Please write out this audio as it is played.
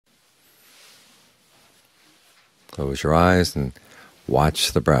Close your eyes and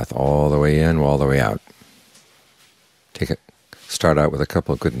watch the breath all the way in, all the way out. Start out with a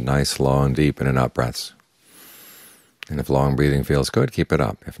couple of good, nice, long, deep in and out breaths. And if long breathing feels good, keep it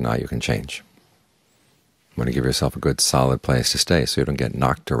up. If not, you can change. You want to give yourself a good, solid place to stay so you don't get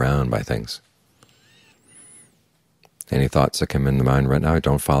knocked around by things. Any thoughts that come into mind right now,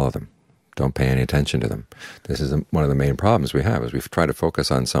 don't follow them. Don't pay any attention to them. This is one of the main problems we have, is we try to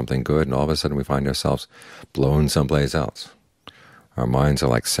focus on something good, and all of a sudden we find ourselves blown someplace else. Our minds are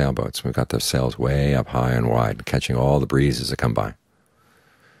like sailboats. We've got the sails way up high and wide, catching all the breezes that come by.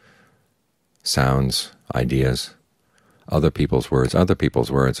 Sounds, ideas, other people's words. Other people's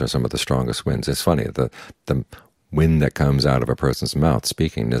words are some of the strongest winds. It's funny, the wind that comes out of a person's mouth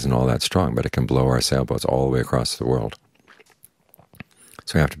speaking isn't all that strong, but it can blow our sailboats all the way across the world.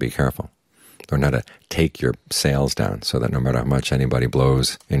 So we have to be careful. Learn how to take your sails down so that no matter how much anybody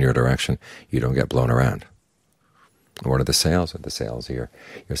blows in your direction, you don't get blown around. What are the sails? The sails are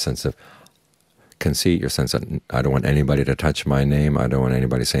your sense of conceit, your sense that I don't want anybody to touch my name, I don't want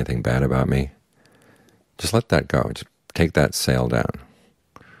anybody to say anything bad about me. Just let that go. Just take that sail down.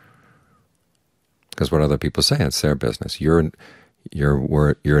 Because what other people say, it's their business. Your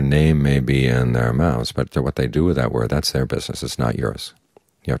name may be in their mouths, but what they do with that word, that's their business. It's not yours.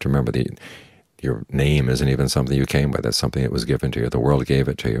 You have to remember that your name isn't even something you came with. It's something that was given to you. The world gave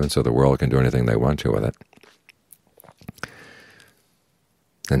it to you, and so the world can do anything they want to with it.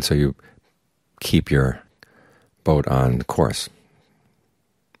 And so you keep your boat on course,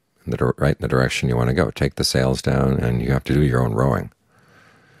 right in the direction you want to go. Take the sails down, and you have to do your own rowing.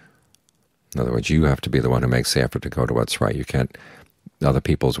 In other words, you have to be the one who makes the effort to go to what's right. You can't. Other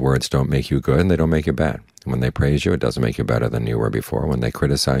people's words don't make you good, and they don't make you bad. When they praise you, it doesn't make you better than you were before. When they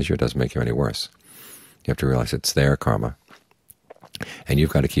criticize you, it doesn't make you any worse. You have to realize it's their karma. And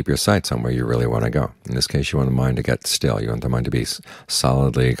you've got to keep your sights on where you really want to go. In this case, you want the mind to get still. You want the mind to be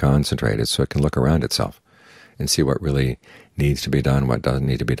solidly concentrated so it can look around itself and see what really needs to be done, what doesn't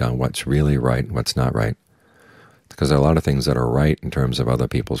need to be done, what's really right and what's not right. Because there are a lot of things that are right in terms of other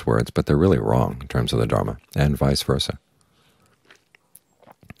people's words, but they're really wrong in terms of the Dharma, and vice versa.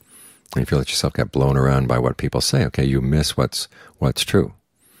 And if you let yourself get blown around by what people say, okay, you miss what's true.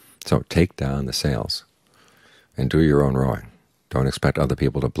 So take down the sails and do your own rowing. Don't expect other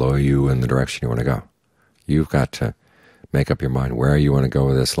people to blow you in the direction you want to go. You've got to make up your mind where you want to go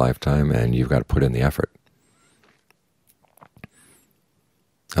with this lifetime, and you've got to put in the effort.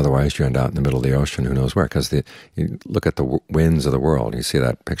 Otherwise, you end out in the middle of the ocean, who knows where, because you look at the winds of the world, you see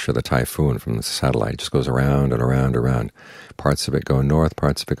that picture of the typhoon from the satellite. It just goes around and around and around. Parts of it go north,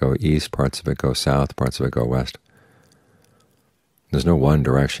 parts of it go east, parts of it go south, parts of it go west. There's no one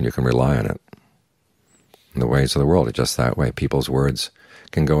direction you can rely on it. And the ways of the world are just that way. People's words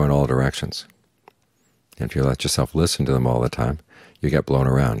can go in all directions. And if you let yourself listen to them all the time, you get blown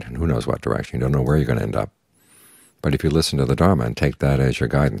around, and who knows what direction. You don't know where you're going to end up. But if you listen to the Dharma and take that as your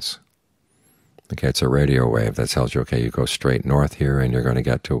guidance, okay, it's a radio wave that tells you, okay, you go straight north here and you're going to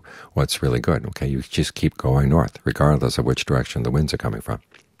get to what's really good. Okay, you just keep going north, regardless of which direction the winds are coming from.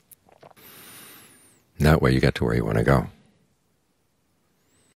 And that way you get to where you want to go.